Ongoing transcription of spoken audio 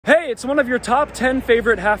Hey, it's one of your top 10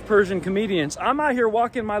 favorite half Persian comedians. I'm out here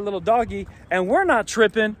walking my little doggy and we're not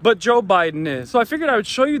tripping, but Joe Biden is. So I figured I would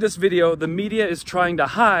show you this video the media is trying to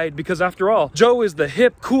hide because after all, Joe is the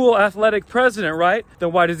hip, cool, athletic president, right?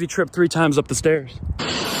 Then why does he trip 3 times up the stairs?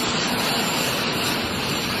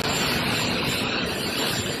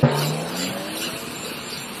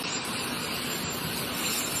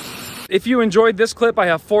 If you enjoyed this clip, I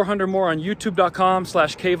have 400 more on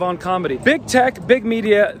youtube.com/Kvon comedy. Big tech, big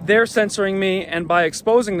media, they're censoring me, and by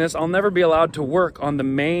exposing this, I'll never be allowed to work on the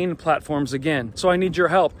main platforms again. So I need your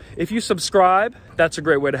help. If you subscribe, that's a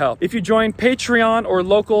great way to help. If you join Patreon or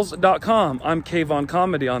locals.com, I'm Kvon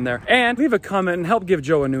comedy on there. And leave a comment and help give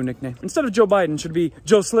Joe a new nickname. Instead of Joe Biden, should it be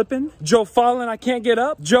Joe Slippin'? Joe Fallen, I can't get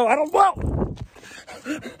up? Joe, I don't know.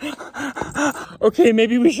 Okay,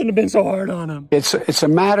 maybe we shouldn't have been so hard on him. It's a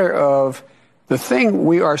matter of the thing.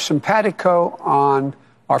 We are simpatico on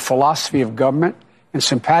our philosophy of government and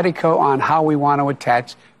simpatico on how we want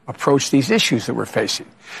to approach these issues that we're facing.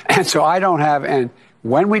 And so I don't have, and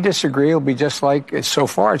when we disagree, it'll be just like, so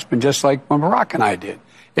far it's been just like when Barack and I did.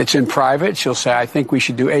 It's in private. She'll say, I think we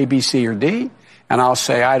should do A, B, C, or D. And I'll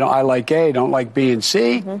say, I like A, don't like B and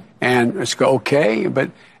C. Mm-hmm. And let's go, okay.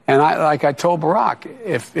 And like I told Barack,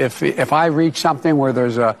 if I reach something where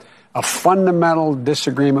there's a fundamental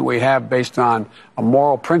disagreement we have based on a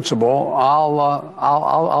moral principle,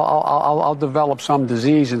 I'll develop some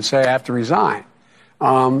disease and say I have to resign.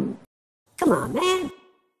 Come on, man.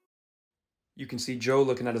 You can see Joe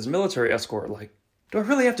looking at his military escort like, do I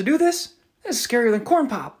really have to do this? This is scarier than corn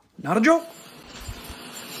pop. Not a joke.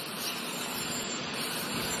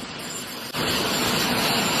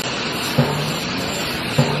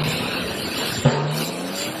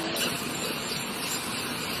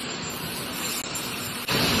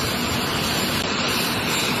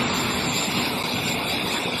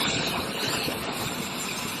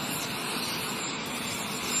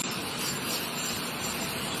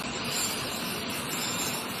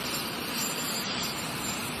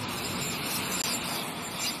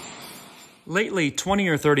 Lately, 20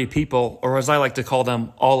 or 30 people, or as I like to call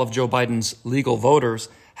them, all of Joe Biden's legal voters,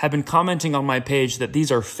 have been commenting on my page that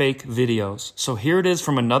these are fake videos. So here it is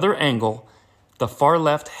from another angle. The far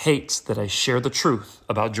left hates that I share the truth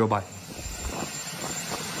about Joe Biden.